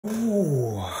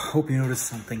Oh, hope you noticed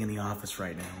something in the office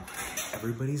right now.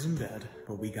 Everybody's in bed,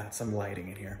 but we got some lighting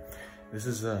in here. This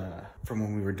is from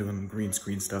when we were doing green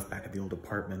screen stuff back at the old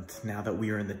apartment. Now that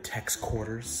we are in the tech's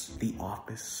quarters, the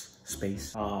office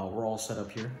space, we're all set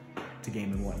up here to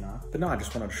game and whatnot. But no, I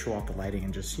just wanted to show off the lighting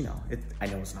and just, you know, I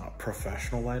know it's not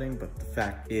professional lighting, but the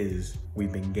fact is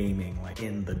we've been gaming like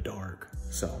in the dark.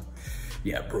 So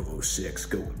yeah, Bravo 6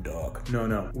 going dark.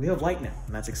 No, we have light now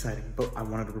and that's exciting. But I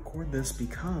wanted to record this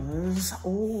because,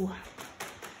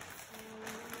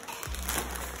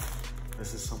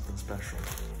 this is something special.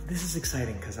 This is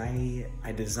exciting because I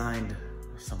designed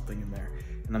something in there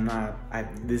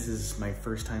and this is my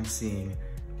first time seeing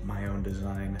my own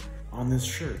design on this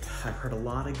shirt. I've heard a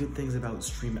lot of good things about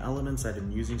Streamelements. I've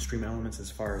been using Streamelements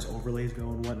as far as overlays go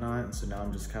and whatnot. And so now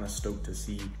I'm just kind of stoked to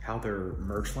see how their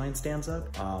merch line stands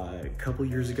up. A couple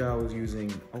years ago, I was using,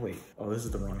 this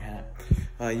is the wrong hat.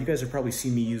 You guys have probably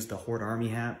seen me use the Hord Army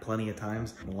hat plenty of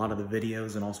times in a lot of the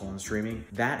videos and also on streaming.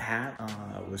 That hat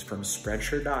was from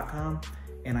Spreadshirt.com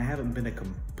and I haven't been a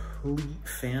complete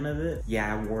fan of it.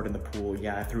 Yeah, I wore it in the pool.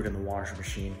 Yeah, I threw it in the washing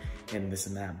machine and this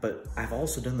and that. But I've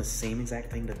also done the same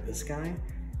exact thing to this guy.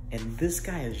 And this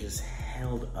guy is just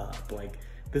held up. Like,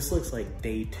 this looks like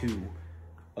day 2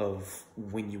 of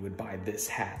when you would buy this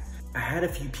hat. I had a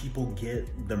few people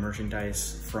get the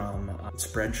merchandise from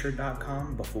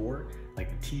Spreadshirt.com before,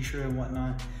 like a t-shirt and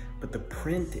whatnot. But the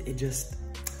print,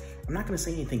 I'm not gonna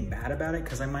say anything bad about it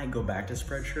because I might go back to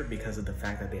Spreadshirt because of the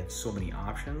fact that they have so many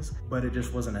options, but it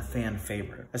just wasn't a fan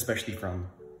favorite, especially from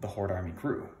the Hord Army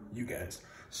crew, you guys.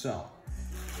 So,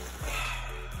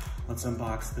 let's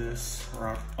unbox this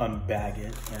or unbag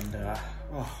it and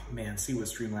oh man, see what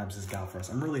Streamlabs has got for us.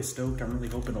 I'm really stoked. I'm really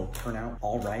hoping it'll turn out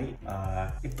all right.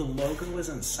 If the logo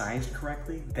isn't sized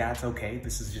correctly, that's okay.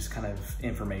 This is just kind of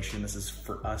information. This is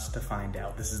for us to find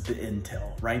out. This is the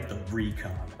intel, right? The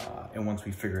recon. And once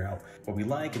we figure out what we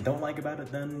like and don't like about it,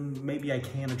 then maybe I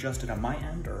can adjust it on my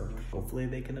end, or hopefully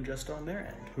they can adjust it on their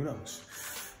end. Who knows?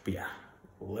 But yeah,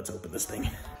 let's open this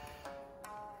thing.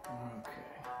 Okay.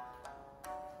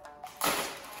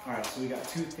 All right, so we got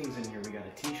 2 things in here. We got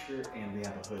a t-shirt and we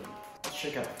have a hoodie. Let's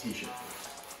check out the t-shirt first.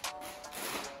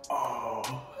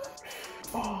 Oh,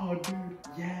 dude,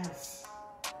 yes.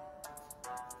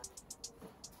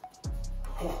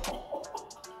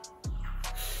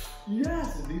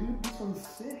 Yes, dude, this one's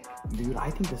sick. Dude, I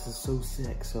think this is so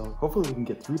sick. So hopefully we can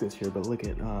get through this here, but look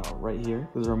at right here.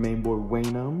 This is our main boy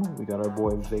Waynum. We got our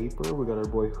boy Vapor. We got our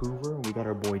boy Hoover. We got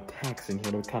our boy Tex in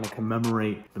here to kind of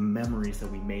commemorate the memories that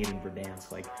we made in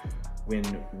Verdansk. Like when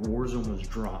Warzone was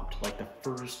dropped, like the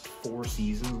first 4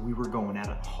 seasons, we were going at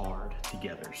it hard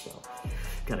together. So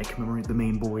gotta commemorate the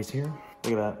main boys here.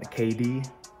 Look at that, the KD.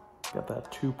 Got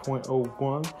that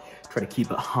 2.01. Try to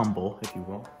keep it humble, if you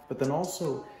will. But then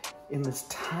also, in this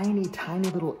tiny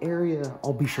little area,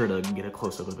 I'll be sure to get a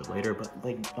close-up of it later, but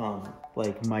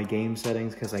like my game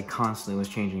settings, because I constantly was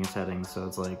changing settings, so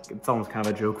it's almost kind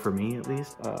of a joke for me, at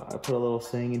least. I put a little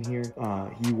saying in here,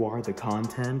 you are the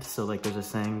content. So like there's a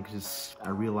saying, because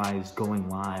I realized going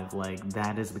live, like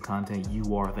that is the content,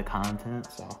 you are the content.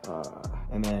 So,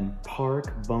 and then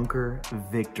park, bunker,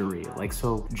 victory. Like,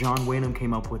 so John Waynum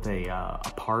came up with a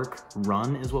park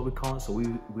run is what we call it. So we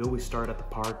always start at the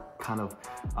park, kind of,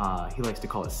 he likes to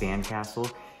call it sandcastle,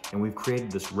 and we've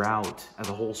created this route as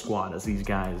a whole squad as these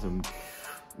guys, and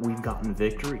we've gotten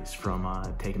victories from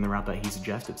taking the route that he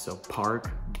suggested. So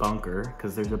park, bunker,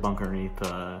 because there's a bunker underneath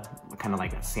kind of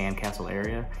like a sandcastle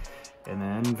area, and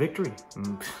then victory.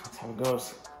 And that's how it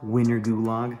goes. Win your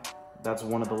gulag. That's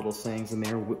one of the little sayings in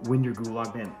there. Win your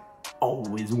gulag, man.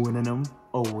 Always winning them,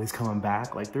 always coming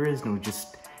back. Like there is no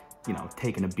just, you know,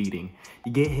 taking a beating.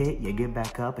 You get hit, you get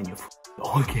back up, and you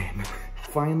all again.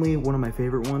 Finally, one of my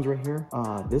favorite ones right here.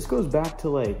 This goes back to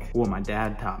like what my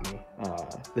dad taught me.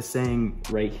 The saying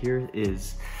right here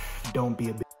is, don't be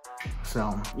a bitch.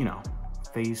 So, you know,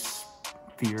 face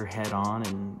fear head on,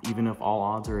 and even if all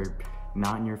odds are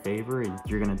not in your favor and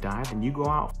you're gonna die, then you go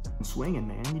out swinging,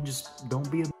 man. You just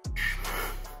don't be a bitch.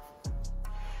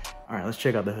 All right, let's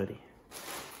check out the hoodie.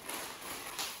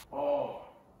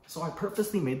 So I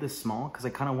purposely made this small because I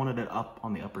kind of wanted it up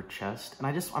on the upper chest, and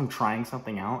I'm trying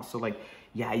something out. So like,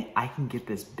 yeah, I can get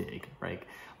this big, right?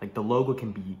 Like the logo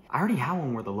can be, I already have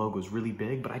one where the logo is really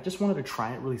big, but I just wanted to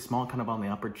try it really small, kind of on the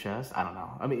upper chest. I don't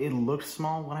know. I mean, it looked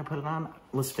small when I put it on.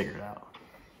 Let's figure it out.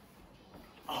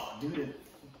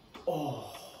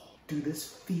 Oh, dude, this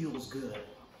feels good.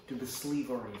 Dude, the sleeve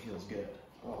already feels good.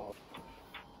 Oh,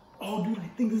 dude, I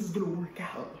think this is gonna work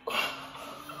out.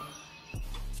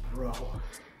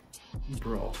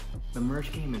 Bro, the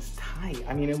merch game is tight.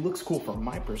 I mean, it looks cool from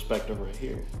my perspective right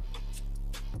here.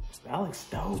 That looks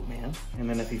dope, man. And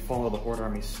then if you follow the Horde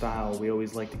Army style, we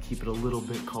always like to keep it a little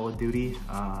bit Call of Duty,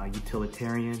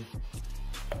 utilitarian.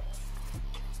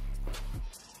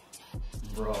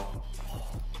 Bro.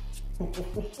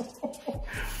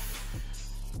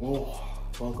 Oh,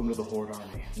 welcome to the Horde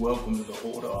Army. Welcome to the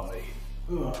Hord Army.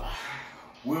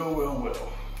 Well.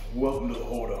 Welcome to the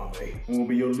Hord Army. We'll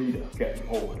be your leader, Captain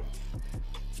Horde.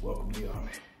 Welcome to the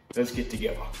army. Let's get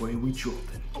together. Where we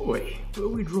dropping? Oi, where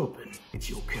we dropping? It's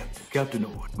your captain, Captain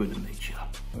Horde. Good to meet you.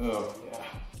 Oh,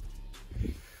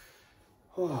 yeah.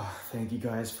 Oh, thank you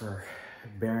guys for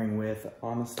bearing with.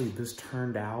 Honestly, this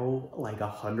turned out like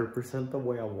 100% the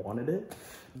way I wanted it.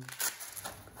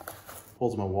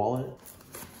 Holds my wallet,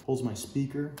 holds my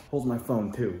speaker, holds my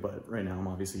phone too, but right now I'm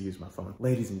obviously using my phone.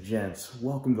 Ladies and gents,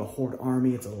 welcome to the Horde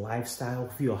Army. It's a lifestyle.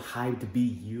 Feel hyped to be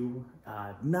you.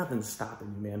 Nothing's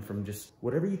stopping you, man, from just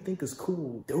whatever you think is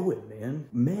cool, do it, man.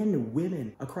 Men,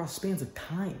 women, across spans of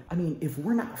time. I mean, if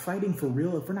we're not fighting for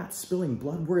real, if we're not spilling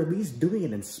blood, we're at least doing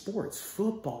it in sports,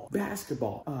 football,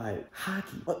 basketball,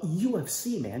 hockey,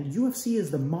 UFC, man. UFC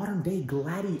is the modern day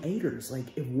gladiators.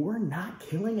 Like, if we're not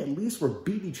killing, at least we're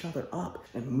beating each other up.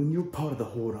 And when you're part of the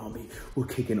Horde Army, we're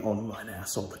kicking online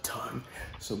ass all the time.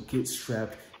 So get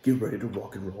strapped, get ready to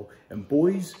rock and roll. And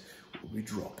boys, we'll be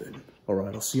dropping. All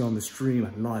right, I'll see you on the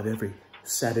stream live every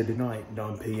Saturday night,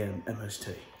 9 p.m.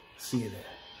 MST. See you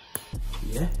there.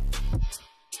 Yeah?